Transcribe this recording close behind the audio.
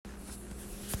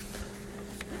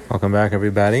Welcome back,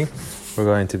 everybody. We're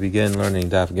going to begin learning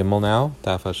Daf Gimel now,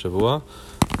 Daf HaShavua,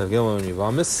 Daf Gimel and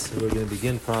Yivamis. We're going to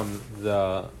begin from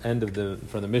the end of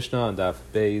the Mishnah on Daf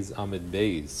Beis Amid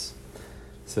Beis.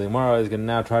 So the Gemara is going to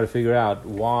now try to figure out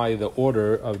why the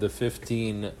order of the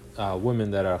 15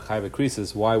 women that are Chayva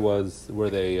Krisis, why were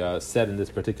they said in this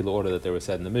particular order that they were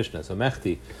said in the Mishnah. So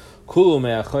Mechti, Kulu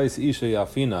Me'achais Isha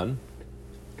Yafinan.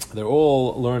 They're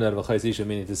all learned out of a Chayis Isha,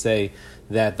 meaning to say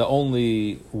that the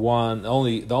only one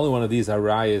of these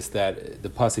harayas that the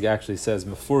pasuk actually says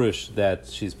mefurish that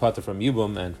she's pater from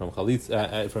Yibum and from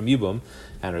Yibum,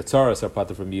 and her tzaras are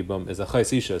pater from Yibum is a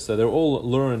Chayis Isha. So they're all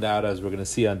learned out, as we're going to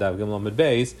see on Daf Gimel Amid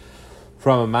Beis,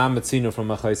 from a Ma'amatzino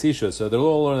from a Chayis Isha. So they're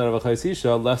all learned out of a Chayis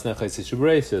Isha, less than a Chayis Isha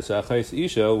B'reisa. So a Chayis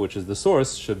Isha, which is the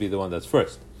source, should be the one that's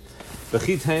first.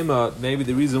 Maybe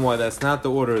the reason why that's not the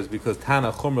order is because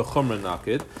Tana Chumra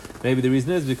Nakid. Maybe the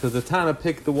reason is because the Tana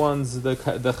picked the ones, the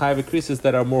Chayv Krisis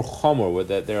that are more Chomer,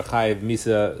 that they're Chayv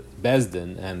Misa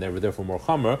Bezdin, and they're therefore more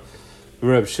Chomer.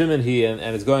 Reb Shimon,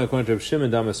 and it's going according to Reb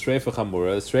Shimon, Dama Sreifa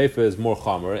Chamura. Sreifa is more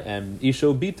Chomer, and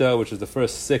Isho Bita, which is the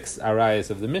first 6 arayas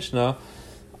of the Mishnah,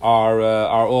 are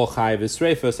all Chayv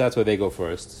Sreifa, so that's why they go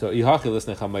first. So Ihachi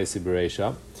Lisne Chamaisi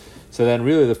Bereisha. So then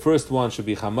really the first one should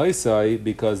be Chamaisai,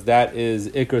 because that is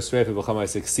Iker Sreifa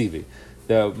b'Chamaisai Ksivi.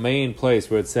 The main place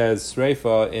where it says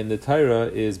Sreifa in the Torah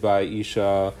is by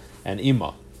Isha and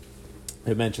Ima.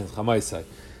 It mentions Chamaisai.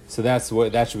 So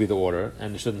that should be the order,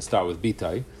 and it shouldn't start with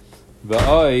Bitai.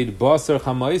 V'oid Basar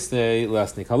Chamaisai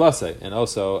Lasni Kalasai. And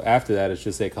also after that it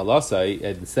should say Kalasai,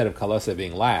 instead of Kalasai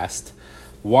being last.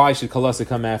 Why should Kalasa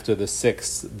come after the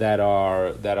 6 that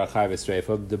are Chayv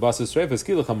Sreifa? The Basar Sreifa is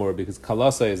Skila Chamor, because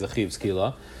Kalasa is a Chiv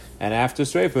Skila, and after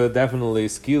Sreifa, definitely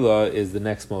Skila is the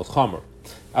next most Chamor.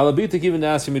 Alabita given to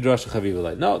ask you Midrasha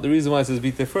Chaviv. No, the reason why it says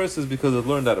Bita first is because it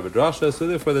learned out of a drasha, so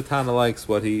therefore the Tana likes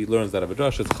what he learns out of a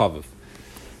drasha, it's Chaviv.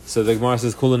 So the Gemara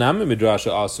says Kulanam Midrasha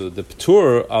Asu. The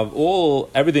Ptur of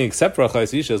everything except for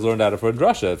Chayis Isha is learned out of a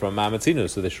drasha from Ma'amatzinu,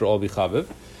 so they should all be Chaviv.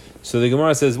 So the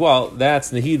Gemara says, well,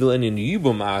 that's Nehidl in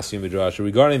Yibum Asim Midrasha.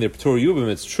 Regarding the Ptur Yibum,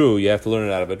 it's true, you have to learn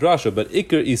it out of a drasha, but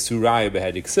Iker Isuraya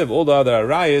Behedik Siv, all the other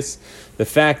arayas, the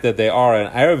fact that they are an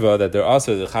Arva, that they're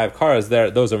also the Chayv Karas,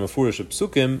 those are Mefurish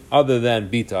Psukim, other than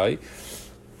Bitai.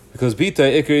 Because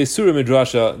Bitai, Iker Isura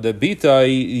Midrasha, the Bitai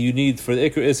you need for the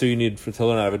Iker Isur, you need to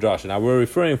learn out of a drasha. Now we're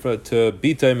referring to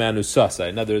Bitai Manusasa.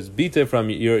 In other words, Bitai from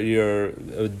your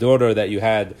daughter that you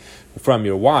had from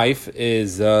your wife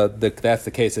is that's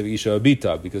the case of Isha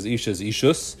Bita, because Isha is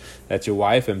Ishus, that's your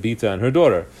wife, and Bita and her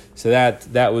daughter. So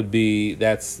that would be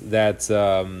that's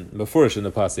mefurish in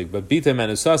the pasuk. But Bita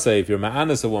Manusasa, if you're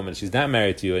ma'anas a woman, she's not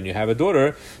married to you, and you have a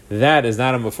daughter, that is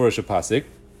not a mefurish pasuk.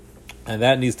 And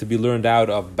that needs to be learned out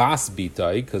of Bas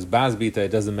Bitai, because Bas Bitai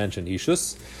doesn't mention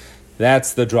Ishus.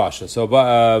 That's the drasha. So,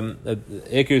 Ekir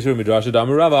Yisur Midrasha,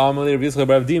 Damarava, Amali, Rav Yitzchak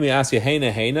Bar Avdimi, ask you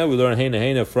Heina Heina. We learn Heina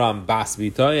Heina from Bas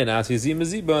Bitai, and ask you Zima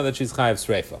Ziba, that she's Chayav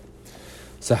Sreifa.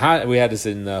 So, we had this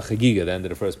in Chagiga, the end of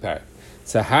the first parak.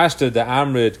 So, Hashta de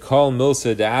Amrit, Kol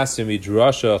Milsa de Asya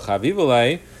Midrasha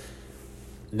Chavivalei.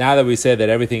 Now that we say that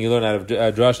everything you learn out of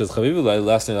drasha is chavivulai,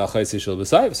 less than achayis ishul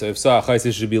b'sayv. So if so,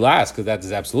 achayis should be last, because that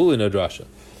is absolutely no drasha.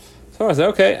 So I said,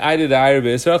 okay, I did ayir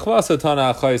b'israel chvasa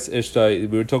tana achayis ishtai.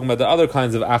 We were talking about the other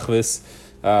kinds of achvis,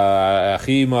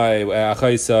 achimai,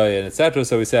 achayisai, and etc.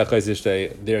 So we say achayis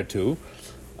ishtai there too.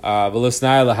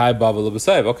 V'lisnai l'hai bava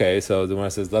l'b'sayv. Okay, so the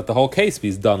one says let the whole case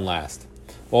be done last,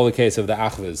 all the case of the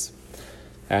achvis.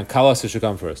 And Kalasa should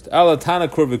come first. Alatana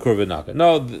kurva naka.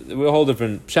 No, we're a whole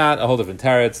different chat, a whole different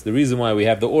teretz. The reason why we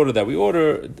have the order that we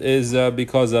order is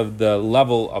because of the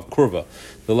level of kurva,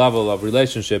 the level of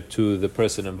relationship to the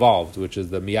person involved, which is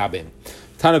the miyabim.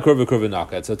 Tana kurva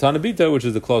naka. It's a Tana Bita, which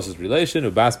is the closest relation.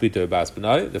 Ubas Bita, Ubas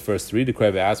Benai. The first 3, the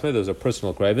kreva asme, those are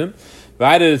personal krevim.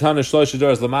 Tana shlosh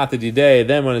daras lamata didei.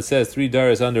 Then when it says 3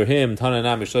 daras under him, Tana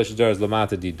nami shlosh daras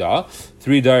lamata dida.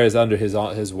 3 daras under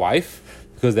his wife,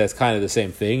 because that's kind of the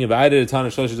same thing. If I did a ton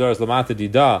of shlosh daras lamata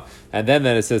dida, and then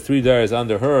it says 3 daras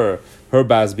under her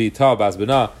bas bita, bas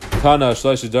bina, tana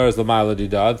shlosh daras lamala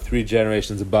dida, 3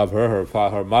 generations above her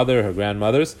mother, her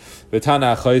grandmothers.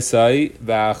 V'tana achaisai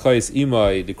v'achais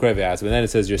imai dekrevias. And then it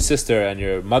says your sister and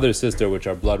your mother's sister, which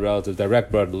are blood relatives,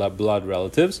 direct blood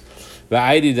relatives.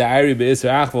 V'aidi da'ari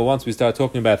be'isra achva. Once we start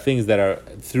talking about things that are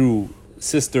through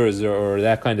sisters or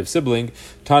that kind of sibling,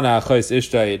 Tana Achais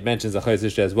Ishtai, it mentions Achais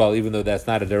Ishtai as well, even though that's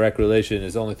not a direct relation,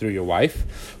 it's only through your wife.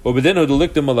 And really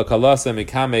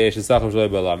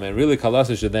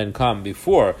Kalasa should then come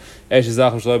before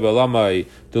Kurva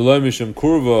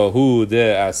Hu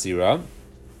de Asira.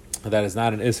 That is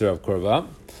not an Isra of Kurva.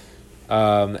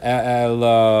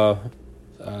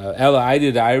 Ella I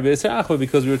did achva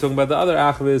because we were talking about the other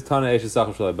achva Tana Eish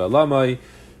Zachar Shalai Ba'Lamai.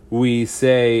 We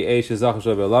say Eish Zachar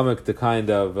Shalai Ba'Lamai to kind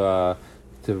of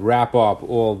to wrap up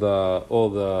all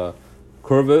the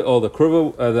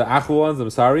achva ones. I'm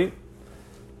sorry.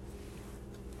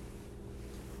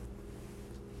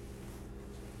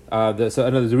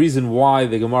 The reason why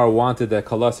the Gemara wanted that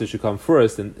Kalasa should come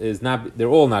first is not, they're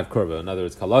all not kurva. In other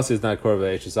words, Kalasa is not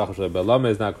kurva, Eshesachar Shalai Ba'Lama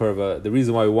is not kurva. The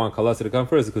reason why we want Kalasa to come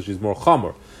first is because she's more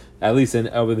chamor. At least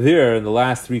over there, in the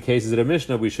last three cases of the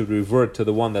Mishnah, we should revert to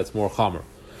the one that's more chamor.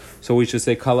 So we should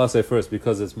say Kalasa first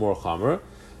because it's more chamor.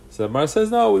 So the Gemara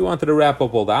says, no, we wanted to wrap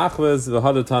up all the achvas, the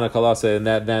Hadatana Kalasa, and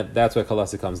that's why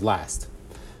Kalasa comes last.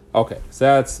 Okay,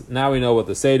 so now we know what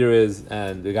the Seder is,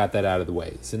 and we got that out of the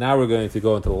way. So now we're going to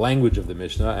go into the language of the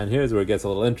Mishnah, and here's where it gets a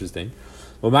little interesting.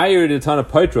 Why does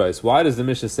the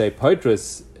Mishnah say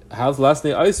Poitros? How's last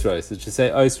name Oisros? It should say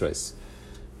Oisros.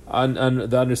 And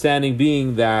the understanding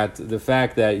being that the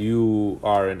fact that you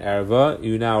are an Erva,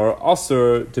 you now are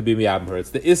Osir to be Miyabim her.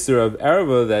 It's the Isser of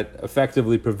Erva that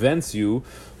effectively prevents you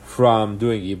from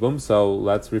doing Yibum, so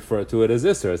let's refer to it as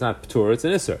Isser. It's not Ptur, it's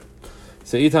an Isser.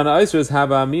 So Itana Isers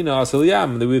have Amina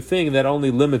Asaliyam, the thing that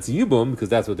only limits Yibum, because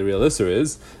that's what the real Isser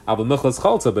is, Abba Michlas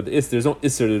Chalta, but there's no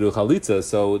Isser to do Chalitza,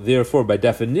 so therefore, by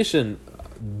definition,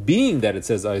 being that it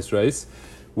says Israis,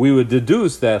 we would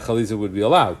deduce that Chalitza would be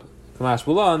allowed. Kamash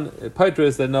Bulan,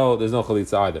 Paitris, that no, there's no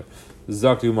Chalitza either.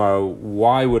 Zakti Umar,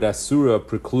 why would Asura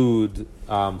preclude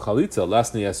Chalitza?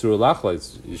 Lasni Asura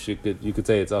Lachleitz, you could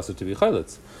say it's also to be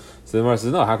Chalitz. So the Gemara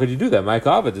says, no, how could you do that? Mike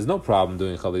Avid, there's no problem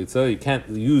doing chalitza. You can't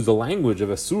use the language of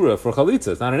a surah for chalitza.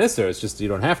 It's not an isser, it's just you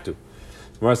don't have to.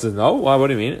 The Gemara says, no, why? What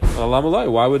do you mean?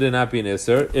 Why would it not be an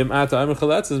isser?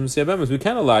 We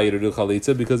can't allow you to do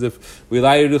chalitza because if we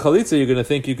allow you to do chalitza, you're going to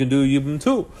think you can do yibum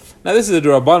too. Now this is a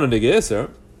d'rabbanan to isser,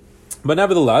 but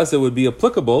nevertheless, it would be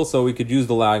applicable, so we could use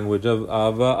the language of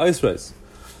Israis.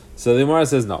 So the Gemara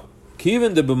says, no.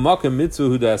 Even the b'makom mitzvah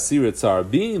hu da'asir tzara,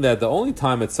 being that the only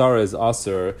time a tzara is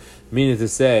aser, meaning to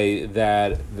say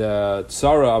that the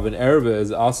tzara of an erva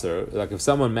is aser, like if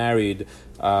someone married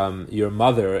your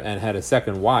mother and had a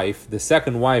second wife, the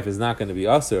second wife is not going to be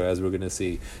aser, as we're going to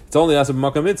see. It's only aser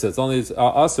b'makom mitzvah. It's only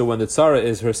aser when the tzara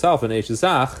is herself an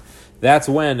eshesach. That's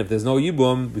when, if there's no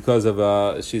yibum, because of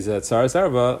she's a tzaras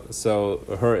erva, so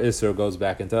her iser goes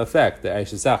back into effect. The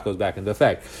eshesach goes back into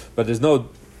effect. But there's no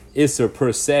Isser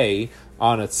per se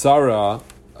on a tzara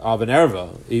of an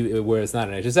erva, where it's not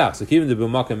an eshesach. So even the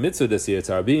b'makom mitzvah desir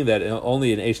tzara, being that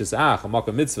only an eshesach, a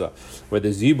makom mitzvah, where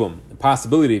there's yibum, the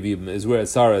possibility of yibum is where a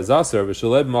tzara is aser,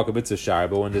 v'shalei b'makom mitzvah shar.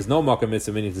 But when there's no makom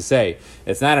mitzvah, meaning to say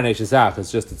it's not an eshesach,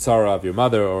 it's just a tzara of your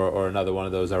mother or another one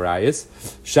of those arayas,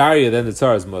 sharia, then the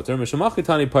tzara is mutter.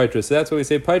 Mishamachitani paitris. So that's why we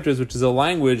say paitris, which is a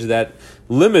language that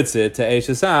limits it to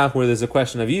eshesach, where there's a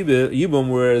question of yibum,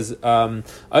 whereas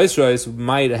Israis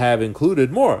might have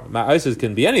included more. Israis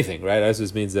can be anything, right?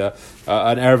 Israis means an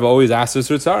erva always asks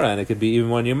for tzara, and it could be even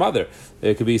when your mother.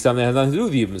 It could be something that has nothing to do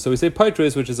with yibum. So we say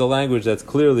paitris, which is a language that's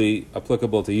clearly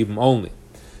applicable to yibum only.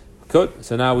 Good.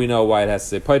 So now we know why it has to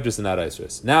say paitris and not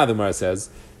Israis. Now the Gemara says,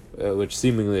 which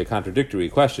seemingly a contradictory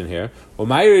question here.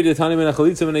 Why does it say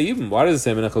menachalitza min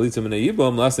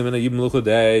yibum? Last min yibum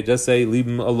luchudei. Just say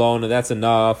libum alone, and that's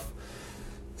enough.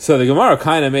 So the Gemara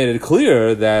kind of made it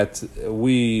clear that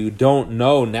we don't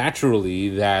know naturally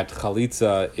that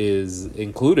chalitza is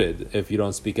included if you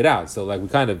don't speak it out. So like we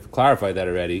kind of clarified that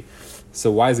already.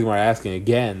 So why is the Gemara asking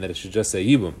again that it should just say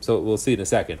yibum? So we'll see in a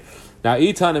second. Now,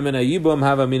 itana min yibum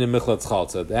have a min michlatz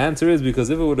chalza. The answer is because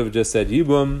if it would have just said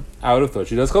yibum, I would have thought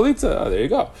she does chalitza. Oh, there you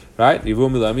go, right?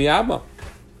 Yibum milami yabam.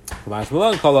 Kamash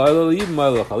milan kol oila yibum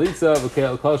oila chalitza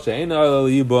v'kel kol she'ena oila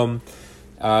yibum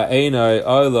eina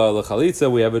oila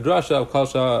lechalitza. We have a drasha of kol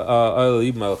she'oila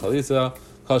yibum oila chalitza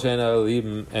kol she'ena oila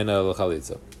yibum ena oila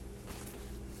chalitza.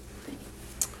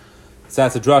 So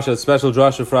that's a drasha, a special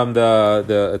drasha from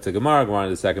the Gemara in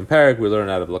the second parak. We learn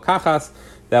out of Lakachas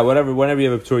that whenever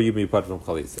you have a p'tur, you put from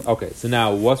chalitza. Okay, so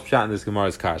now what's pshat in this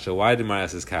Gemara's kasha? Why did Gemara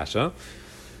ask this kasha?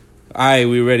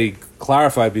 We already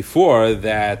clarified before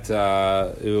that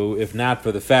if not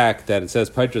for the fact that it says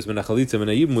paitros min chalitza min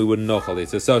yibum, we wouldn't know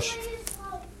chalitza.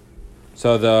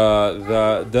 So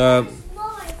the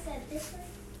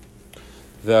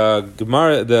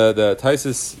Gemara, the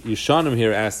Taisus Yishanim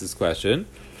here asked this question,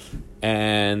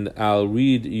 and I'll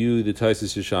read you the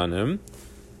Taisus Yishanim.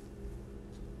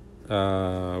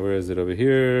 Where is it over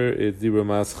here? It's Dibra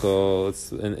Maschal.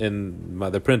 It's in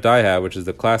the print I have, which is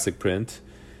the classic print.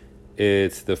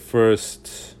 It's the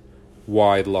first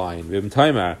wide line. Vim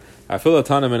Taimar.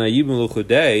 Afilatana min ayibum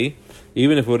luchudei.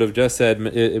 Even if it would have just said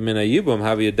mina yibum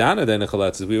haviyadana then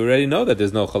chalitza, we already know that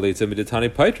there's no chalitza. Miditani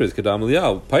Paitris kadam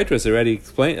lial. Paitris already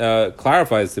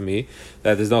clarifies to me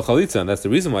that there's no chalitza, and that's the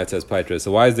reason why it says Paitris.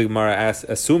 So why is the Gemara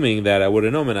assuming that I would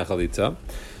have known mina chalitza?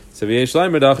 So this is what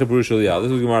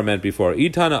Gemara meant before.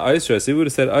 Itana Aisras, if we would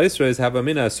have said Aisras have a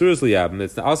mina asuras liyabim,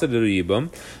 it's also to do yibum.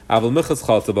 Aval michas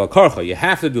chalta bal karcha. You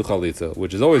have to do chalitza,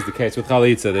 which is always the case with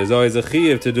chalitza. There's always a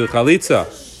chiyuv to do chalitza.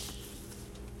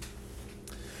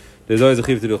 There's always a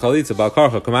chiyuv to do chalitza. Bal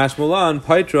karcha. Kamash mulan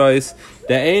paitrais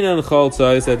the einan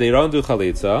chaltzais that they don't do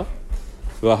chalitza.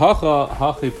 V'hacha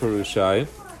hachi perushai.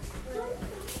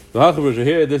 V'hacha perushai.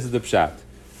 Here, this is the pshat.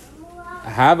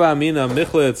 Haba amina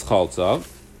michlitz chaltza.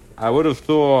 I would have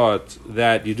thought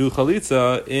that you do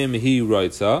chalitza im hi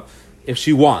roitza if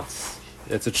she wants.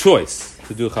 It's a choice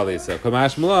to do chalitza.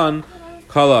 Kamash mulan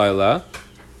kala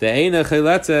the eina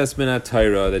chalitza min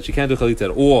atayra that you can't do chalitza at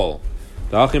all.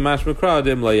 The achim mash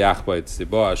mekradim la yachbait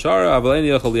sibo ashara aval ein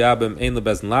yachol yabim ein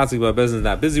lebezin latzik, but bezin is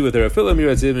not busy with her afilim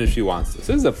yiratz even if she wants to.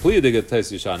 So this is a plea to get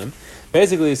Tais Yishanim.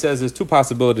 Basically, he says there's two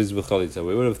possibilities with chalitza.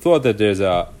 We would have thought that there's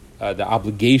the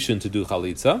obligation to do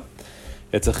chalitza.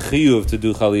 It's a chiyuv to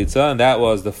do chalitza, and that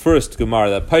was the first Gemara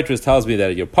that Paitris tells me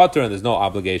that you're potter and there's no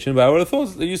obligation. But I would have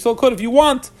thought that you still could if you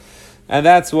want, and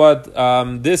that's what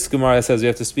this Gemara says. You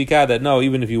have to speak out that no,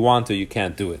 even if you want to, you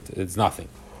can't do it. It's nothing.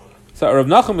 So Rav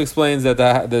Nachum explains that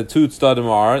the two tzadim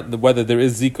are whether there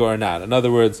is zika or not. In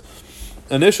other words,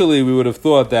 initially we would have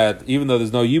thought that even though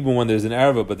there's no yibum when there's an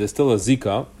erva, but there's still a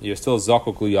zika, you're still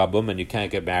zakuk yabum, and you can't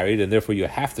get married, and therefore you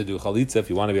have to do chalitza if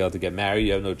you want to be able to get married.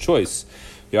 You have no choice.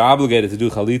 You're obligated to do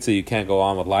chalitza. You can't go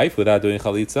on with life without doing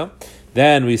chalitza.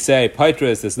 Then we say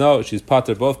Paitris, there's no, she's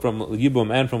pater both from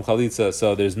yibum and from chalitza,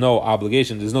 so there's no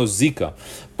obligation, there's no zika.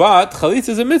 But chalitza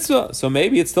is a mitzvah, so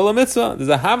maybe it's still a mitzvah. There's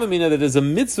a havamina that there's a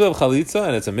mitzvah of chalitza,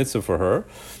 and it's a mitzvah for her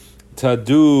to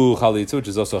do chalitza, which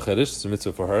is also a chiddush. It's a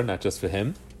mitzvah for her, not just for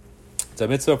him. It's a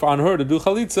mitzvah on her to do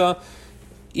chalitza,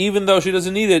 even though she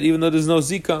doesn't need it, even though there's no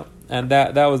zika. And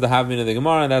that was the havamina of the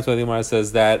Gemara, and that's why the Gemara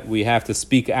says that we have to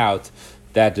speak out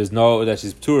that there's no, that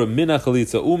she's ptura mina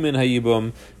chalitza umin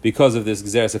hayibum because of this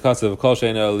gzeres hakatzav of kol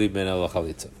sheina li min el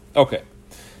chalitza. Okay,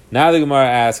 now the Gemara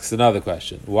asks another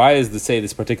question: why is this say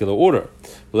this particular order?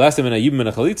 Well, last time mina yibum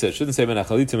mina chalitza, it shouldn't say mina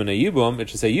chalitza mina yibum. It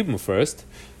should say yibum first.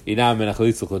 Inam mina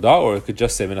chalitza chada, or it could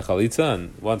just say mina chalitza.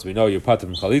 And once we know you're pater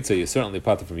from chalitza, you're certainly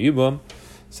pater from yibum.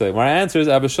 So the Gemara answers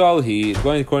Abishal. He is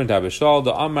going according to Abishal.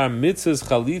 The Amar mitzvahs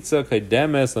chalitza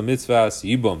kaidemes la mitzvahs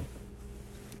yibum.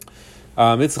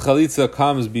 Mitzvah chalitza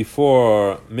comes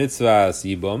before mitzvahs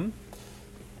yibum,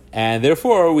 and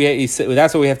therefore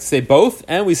that's why we have to say both,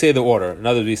 and we say the order. In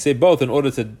other words, we say both in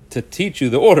order to teach you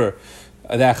the order.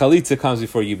 That chalitza comes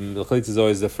before yibum. The chalitza is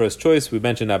always the first choice. We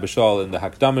mentioned Abishal in the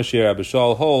Hakdama Shir.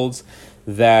 Abishal holds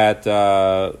that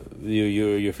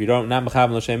if you don't not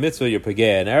mechavan l'shem mitzvah, you're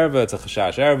pegei and erva. It's a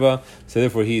chashash erva. So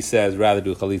therefore, he says rather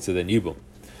do chalitza than yibum.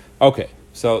 Okay,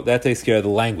 so that takes care of the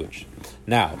language.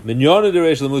 Now, minyona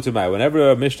dereish l'mutamai. Whenever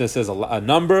a Mishnah says a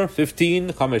number, 15,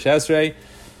 chamesh esrei,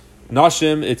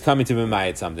 nashim, it's coming to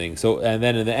mimayit something. So, and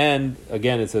then in the end,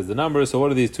 again, it says the number. So, what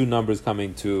are these two numbers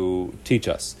coming to teach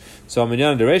us? So,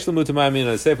 minyona dereish l'mutamai,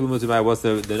 minyona seif l'mutamai. What's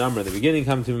the number in the beginning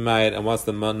coming to mimayit, and what's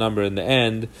the number in the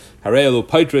end? Harei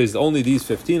paitra, only these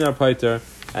 15 are paiter,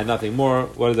 and nothing more.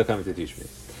 What is that coming to teach me?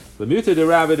 L'muta de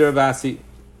Rabbi de Ravasi.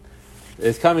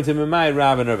 It's coming to Mimai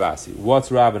Rav and Ravasi.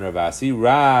 What's Rav and Ravasi?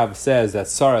 Rav says that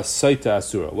Sarah Saita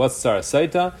Asura. What's Sarah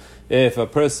Saita? If a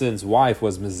person's wife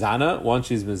was Mizana, once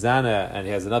she's Mizana and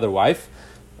he has another wife,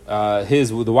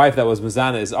 the wife that was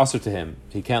Mizana is usher to him.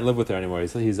 He can't live with her anymore.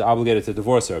 He's obligated to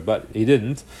divorce her, but he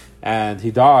didn't, and he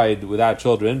died without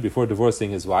children before divorcing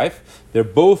his wife. They're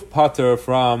both pater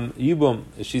from Yibum.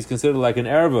 She's considered like an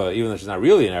erba, even though she's not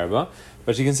really an erba.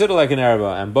 But she considered like an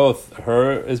erba, and both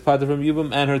her is pater from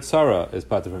Yibum and her tzara is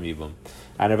pater from Yibum.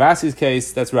 And Ravasi's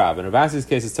case, that's Rav. In Ravasi's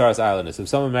case, it's tzaras islandess. If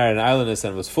someone married an islandess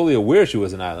and was fully aware she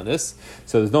was an islandess,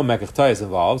 so there's no mekach tayis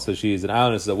involved, so she's an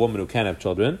islandess, a woman who can't have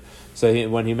children. So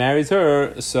when he marries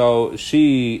her, so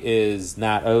she is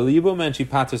not a Yibum, and she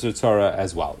paters her tzara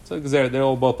as well. So they're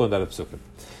all both learned out of Psukim.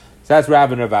 So that's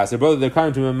Rav and Ravasi. They're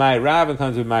coming to Mimai Rav and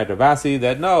coming to Mimai Ravasi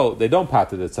that no, they don't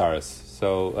pater the tzaras.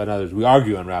 So, in other words, we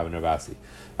argue on Rav and Ravasi.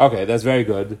 Okay, that's very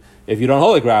good. If you don't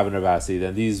hold like Rav and Ravasi,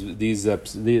 then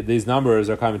these numbers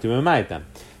are coming to be Mimayit then.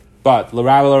 But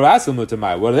L'Rav L'Ravasi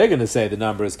Mutamai, what are they going to say the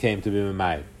numbers came to be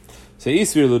Mimayit? So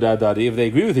Isvir Ludadadi, if they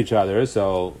agree with each other,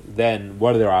 so then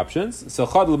what are their options? So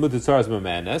Chad L'Mut Tzaras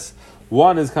Mimaenes.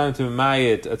 One is coming to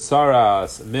Mimayit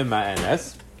Tzaras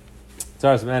Mimaenes.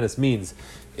 Tzaras Mimaenes means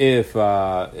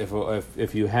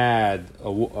if you had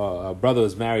a brother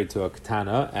was married to a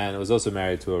katana and was also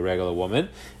married to a regular woman,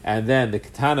 and then the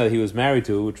katana he was married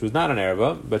to, which was not an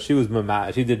erva, but she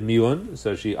did miyun,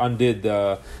 so she undid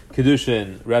the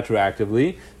kedushin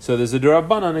retroactively. So there's a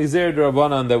derabanan, exer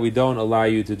derabanan, that we don't allow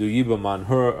you to do yibam on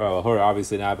her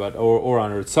obviously not, but or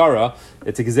on her tzara.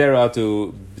 It's a gezerah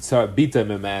to bita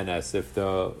mimanes if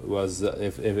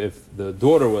the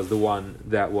daughter was the one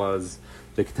that was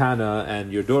the katana,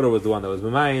 and your daughter was the one that was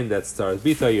mamayin, that's tzaras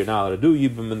bita, you're not allowed to do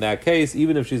yibam in that case,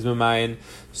 even if she's mamayin.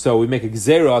 So we make a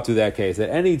gzerah to that case. At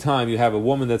any time you have a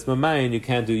woman that's mamayin, you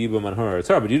can't do yibam on her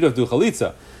tzara, but you do have to do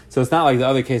chalitza. So it's not like the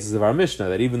other cases of our Mishnah,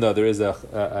 that even though there is an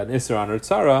isser on her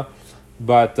tzara,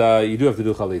 but you do have to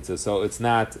do chalitza. So it's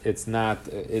not,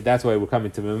 that's why we're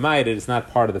coming to mamayin. It's not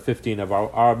part of the 15 of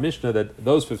our Mishnah, that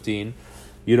those 15,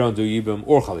 you don't do yibam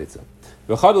or chalitza.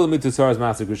 And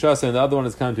the other one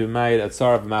is coming to be made at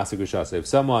Sarah of Masa Gushasa. If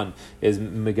someone is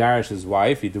megarish his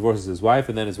wife, he divorces his wife,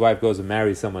 and then his wife goes and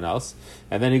marries someone else,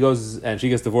 and then he goes and she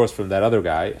gets divorced from that other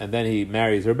guy, and then he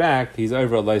marries her back, he's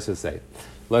over a Leisasei.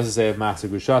 Leisasei of Masa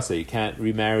Gushasa. You can't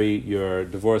remarry your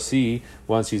divorcee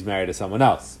once she's married to someone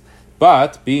else.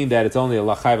 But, being that it's only a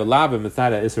lachayv labim, it's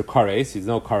not an isser kares, there's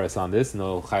no kares on this,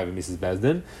 no chayv Mrs.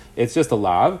 Bezdin, it's just a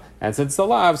lav, and since it's a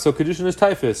lav, so kedushin is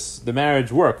typhus, the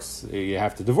marriage works. You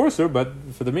have to divorce her, but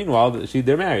for the meanwhile,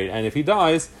 they're married, and if he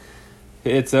dies,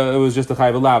 it was just a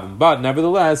chayv labim. But,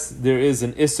 nevertheless, there is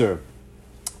an isser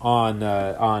on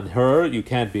her, you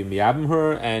can't be miyabim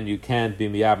her, and you can't be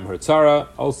miyabim her tzara.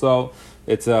 Also,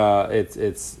 it's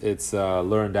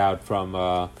learned out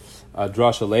from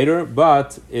drasha later,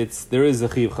 but there is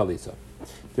a chiv chalitza.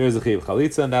 There is a chiv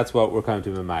chalitza, and that's what we're coming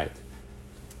to Mamayit.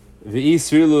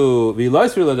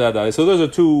 So those are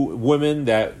two women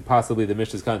that possibly the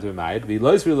Mishnah is coming to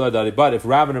Mamayit. But if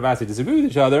Rav and Ravasi disagree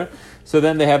with each other, so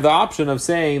then they have the option of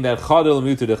saying that chadil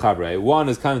mutu de chabre. One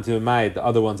is coming to Mamayit the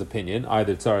other one's opinion,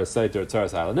 either tzaras sait or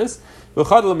tzaras islandus.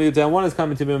 And one is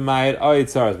coming to Mamayit either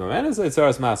tzaras mamanis or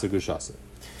tzaras maser gushasa.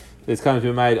 It's coming to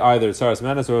be made either Saras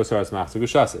Manas or Saras Machzor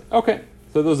Gushasi. Okay,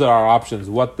 so those are our options.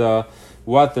 What the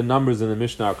numbers in the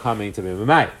Mishnah are coming to be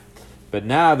made. But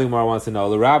now the Gemara wants to know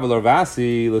the Rav or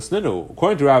Vasi Lisninu.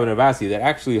 According to Rav and Vasi, that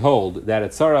actually hold that a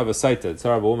tzara of a saita,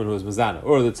 tzara of a woman who is mazana,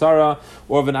 or the tzara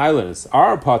or of an islandess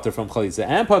are potter from chalitza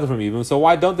and potter from yibum. So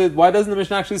why doesn't the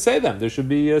Mishnah actually say them? There should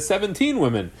be 17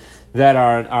 women that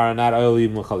are not oil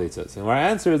yibum chalitzas. And our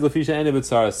answer is lefisha eni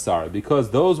b'tzaras sara,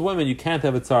 because those women you can't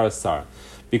have a tzaras sara.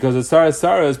 Because the Tzaras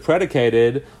Sara is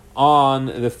predicated on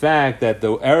the fact that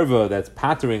the erva that's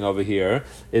pattering over here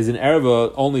is an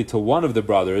erva only to one of the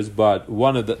brothers, but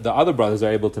one of the other brothers are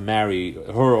able to marry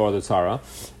her or the Tzara,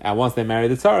 and once they marry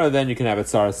the Tzara, then you can have a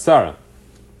Tzaras Sara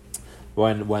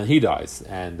when he dies,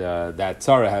 and that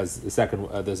Tzara has a second.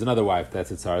 There's another wife that's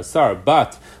a Tzaras Sara.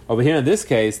 But over here in this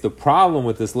case, the problem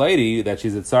with this lady that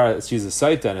she's a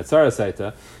Saita and a Tzara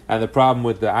Saita, and the problem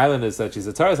with the islandess that she's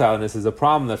a Tzaras islandess is a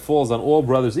problem that falls on all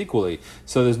brothers equally.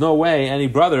 So there's no way any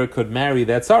brother could marry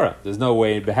that Tzara. There's no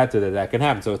way in Beheta that can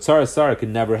happen. So a Tzaras Sara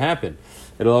can never happen.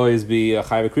 It'll always be a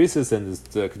chayv krisis, and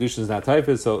the kedushin is not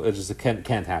typhus, so it just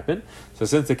can't happen. So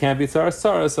since it can't be Tzaras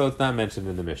Sara, so it's not mentioned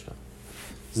in the Mishnah.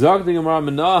 Zog the Gemara,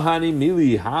 Menahani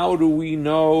Mili. How do we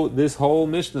know this whole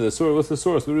Mishnah? The source. What's the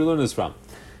source? Where do we learn this from?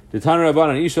 The Tana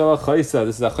Rabbanan Isha al Chaysa.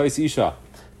 This is a Chayis Isha.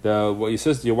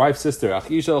 Your wife's sister.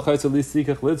 Ach Isha al Chaysa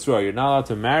Lisikach Litzra. You're not allowed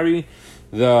to marry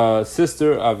the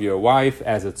sister of your wife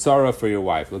as a tzara for your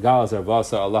wife. Legala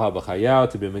Zarvasa Allah b'chayav,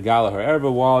 to be megala her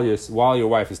erva while your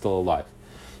wife is still alive.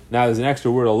 Now there's an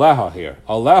extra word aleha here.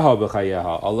 Aleha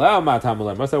b'chayeha. Aleha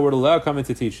matamalem. What's that word aleha coming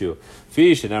to teach you?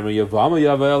 Fish and amri yavama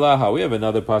yave aleha. We have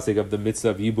another pasuk of the mitzvah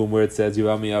of Yibum where it says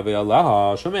yavama yave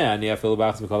aleha. Shomei ani afil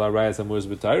b'achs mikol harayas amurs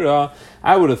b'Torah.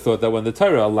 I would have thought that when the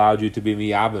Torah allowed you to be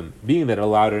miyabim, being that it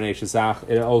allowed an eshesach,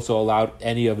 it also allowed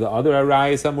any of the other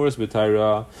harayas amurs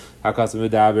b'Torah. Hakas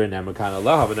medaber nemer kan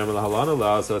aleha v'nemer lahalan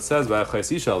aleha. So it says by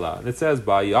chayisisha aleha, and it says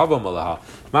by yavam aleha.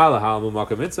 Malaha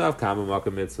mumakam mitzvah kam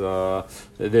mumakam mitzvah.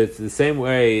 It's the same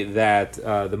way that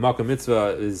the Makkah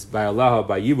Mitzvah is by Allah,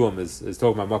 by Yibum, is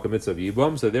talking about Makkah Mitzvah of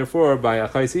Yibum. So therefore, by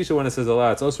Achais Isha, when it says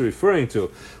Allah, it's also referring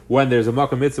to when there's a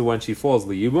Makkah Mitzvah when she falls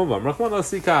the Yibum.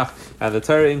 And the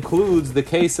Torah includes the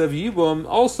case of Yibum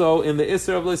also in the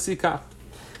Isser of Lesikach.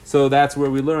 So that's where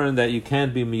we learn that you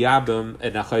can't be miyabim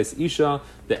in Achais Isha.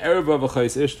 The Erev of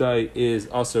Achais Isha is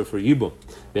also for Yibum.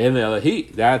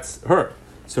 That's her.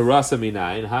 So Rasa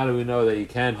Minayin, how do we know that you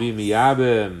can't be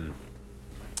miyabim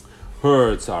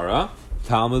her tzara?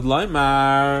 Talmud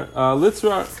Laimar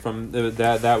Litzrar. From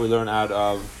that we learn out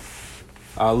of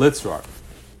Litzrar.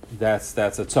 that's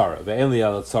a tzara. Ve'eli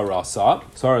al tzara asa.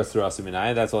 Tzara is tzara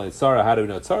minayin. That's only tzara. How do we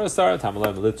know tzara tzara?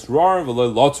 Tamalem litzrar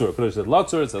v'lo lotzur. Kodesh said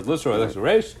lotzur. It says litzrar. It says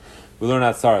reish. We learn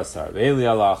that tzara tzara. Ve'eli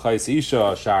al achayis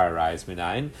isha shar arayis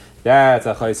minayin. That's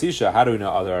achayis isha. How do we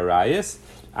know other arayis?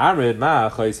 Amrid ma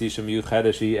achayis isha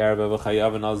miyuchedeshi erva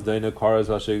v'chayav al zdoina koras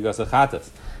v'shigas achatas.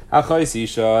 Achayis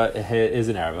isha is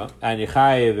an erva, and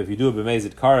yichayev if you do a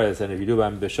b'mezid karas, and if you do a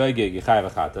b'shoigig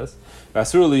yichayev achatas.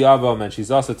 V'asur liyabam, and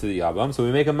she's also to the yabam. So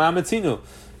we make a mamatzinu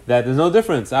that there's no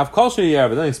difference. Av kol shei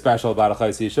erva, nothing special about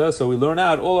achayis isha. So we learn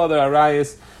out all other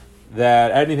arayis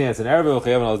that anything that's an erva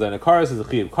v'chayav al zdoina karas is a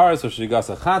chiyav karas, so shigas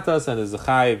achatas, and is a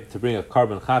chayev to bring a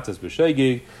carbon chatas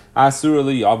b'shoigig. Asur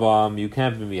liyabam, you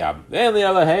can't be miyabam. Ve'eli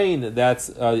alahain, that's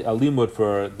a limud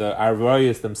for the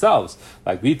arvariyas themselves,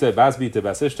 like bita, bas bita,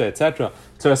 basishta, etc.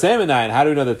 Tzara seminayin, how do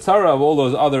we know the tzara of all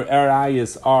those other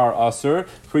arayas are asur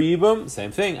for yibam?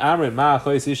 Same thing. Amrin ma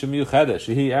achayis isha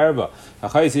miyuchedesh, shehi erva.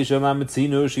 Achayis isha ma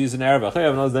mitzinu, she's an erva.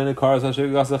 Chayav naz dena karas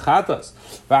hashem gasa chatas.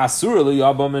 Va'asur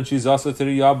liyabam, and she's asur to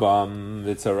the yabam.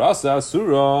 V'tzarasa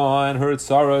asura, and her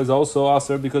tzara is also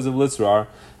asur because of litzrar.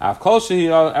 Av kol shehi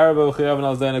erva v'chayav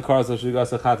naz dena karas hashem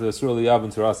gasa chatas. Asur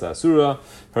liyabam tzarasa asura.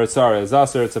 Her tzara is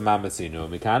asur to mamatzinu.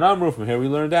 Mikan amru, from here we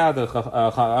learned out that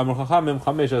amru chachamim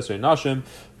chamesh asrei nashim.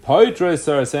 Okay,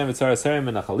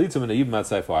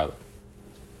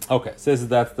 says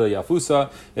that's the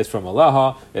Yafusa, it's from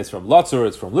Alaha, it's from Lotzur,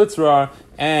 it's from Litzrar,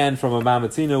 and from a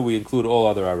Mamatzino we include all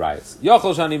other arayas.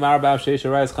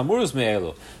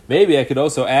 Maybe I could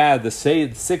also add the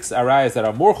 6 arayas that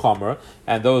are more chomer,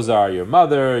 and those are your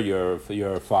mother,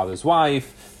 your father's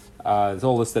wife. It's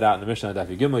all listed out in the Mishnah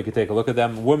Daf Gimel. You can take a look at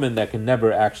them. Women that can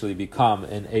never actually become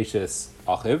an Eishes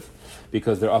Achiv,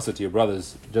 because they're also to your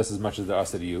brothers just as much as they're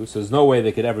also to you. So there's no way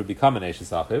they could ever become an Eishes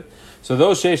Achiv. So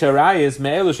those Sheish Arayis,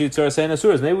 Me'elu Shitzur Sein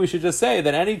Asuras. Maybe we should just say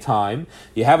that any time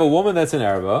you have a woman that's an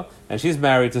Erva, and she's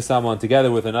married to someone together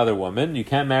with another woman, you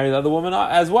can't marry the other woman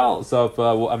as well. So if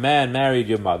a man married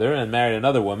your mother and married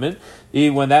another woman,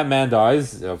 when that man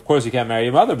dies, of course you can't marry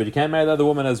your mother, but you can't marry the other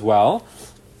woman as well.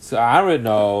 So I would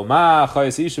know ma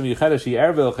chayis ishim yichedeshi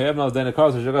erbil chayav naz dena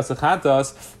karas v'shagas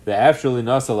achatas ve'efshuli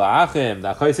nasa la'achim.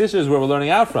 That chayis isha is where we're learning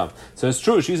out from. So it's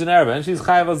true, she's an erva and she's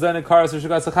chayav naz dena karas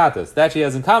v'shagas achatas. That she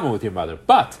has in common with your mother.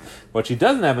 But what she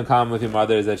doesn't have in common with your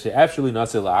mother is that she efshuli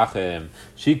nasa la'achim.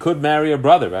 She could marry a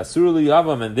brother, asur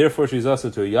yavam, and therefore she's also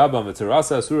to a yavam. It's a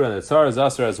rasa asur, and the tzar is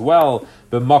asur as well.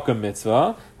 B'makam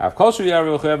mitzvah. Av kol shu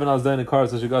yarbil chayav naz dena karas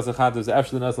v'shagas achatas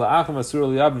efshuli nasa la'achim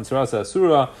asur yavam tzarasa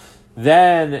asura.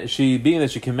 Then she, being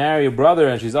that she can marry a brother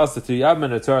and she's also to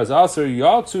Yabman, the Torah is also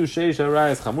Yatsu Sheish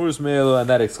Arayas Chamurus Me'elu, and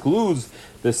that excludes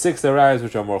the 6 Arayas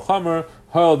which are more Chamur.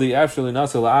 Hol the Afshali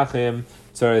Nasil Achim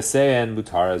Tzarasei and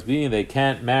Mutaras, being they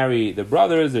can't marry the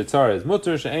brothers. Their Tzara is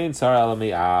Mutar She'ain Tzara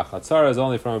Alamiach. A Tzara is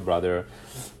only from a brother.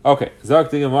 Okay, Zak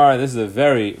the Gemara. This is a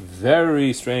very,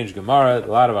 very strange Gemara. A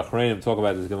lot of Achrayim talk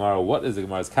about this Gemara. What is the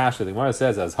Gemara's kasha? The Gemara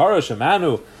says, as Hara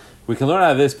Shemanu. We can learn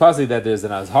out of this pasuk that there's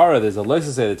an azhara, there's a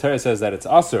loisa say. The Torah says that it's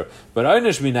asur, but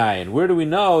einish minayin. Where do we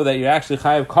know that you're actually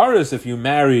chayav karas if you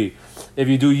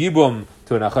do yibum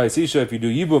to an achayis isha, if you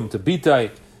do yibum to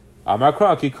bitai?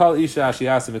 Amakra ki kol isha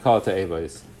ashiyasim mikol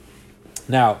te'evos.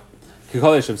 Now, ki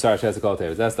kol isha, she has to call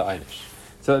te'evos. That's the einish.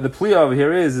 So the plea over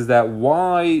here is that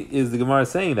why is the Gemara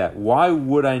saying that? Why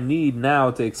would I need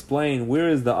now to explain where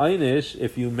is the einish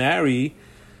if you marry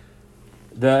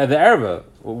the erva?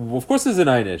 Well, of course, there's an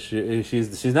einish.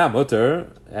 She's not mutter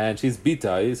and she's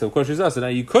bitai, so of course she's us. Now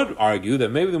you could argue that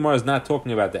maybe the Gemara is not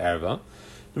talking about the erva.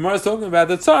 The Gemara is talking about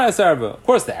the tzaras erva. Of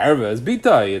course, the erva is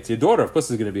bitai. It's your daughter. Of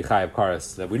course, it's going to be chayav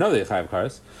karas. We know that chayav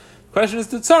karas. The question is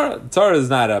the tzara. Tzara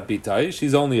is not a bitai.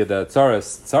 She's only the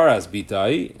tzaras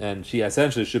bitai, and she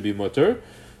essentially should be mutter.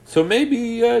 So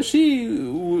maybe she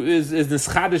is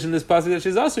nischadish in this pasuk that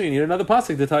she's also. You need another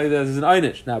pasuk to tell you that there's an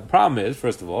einish. Now, the problem is,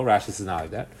 first of all, Rashi is not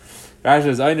like that. Rashi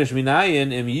is einish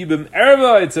minayin im yibim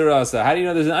erva itzarasa. How do you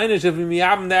know there's an einish if you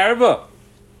miyabim the erva?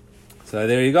 So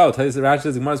there you go. Tell you the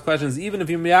Rashi's Gemara's question is, even if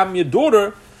you miyabim your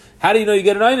daughter, how do you know you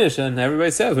get an einish? And everybody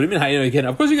says, what do you mean how do you know you get it?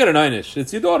 Of course you get an einish.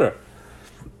 It's your daughter.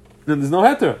 Then there's no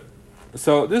heter.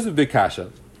 So this is a big kasha.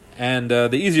 And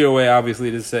the easier way, obviously,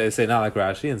 to say not like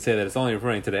Rashi and say that it's only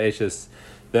referring to the Eishes,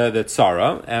 the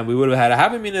tzara, and we would have had a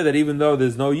havamina that even though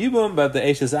there's no yibum, but the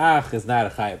Eishes ach is not a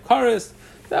chayav karis.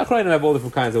 The Achrayim have all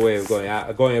different kinds of ways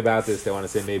of going about this. They want to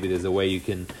say maybe there's a way you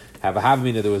can have a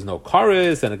havamina, there was no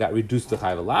karis, and it got reduced to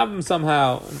chayav alabim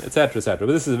somehow, etc., etc.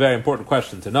 But this is a very important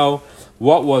question to know.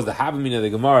 What was the havamina of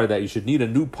the Gemara that you should need a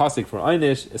new pasuk for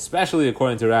einish, especially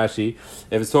according to Rashi,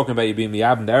 if it's talking about you being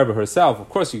miyabim the erba herself? Of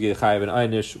course you get chayav and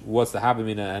einish. What's the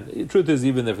havamina? And the truth is,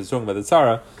 even if it's talking about the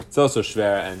tzara, it's also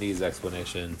shver and needs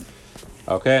explanation.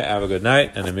 Okay, have a good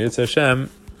night, and Amir Hashem.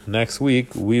 Next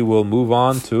week we will move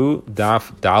on to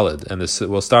Daf Daled, and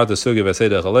we'll start the Sugi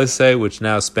V'Seder Chalese, which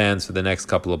now spans for the next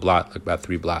couple of blot, like about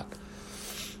 3 blot.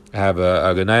 Have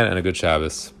a good night and a good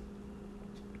Shabbos.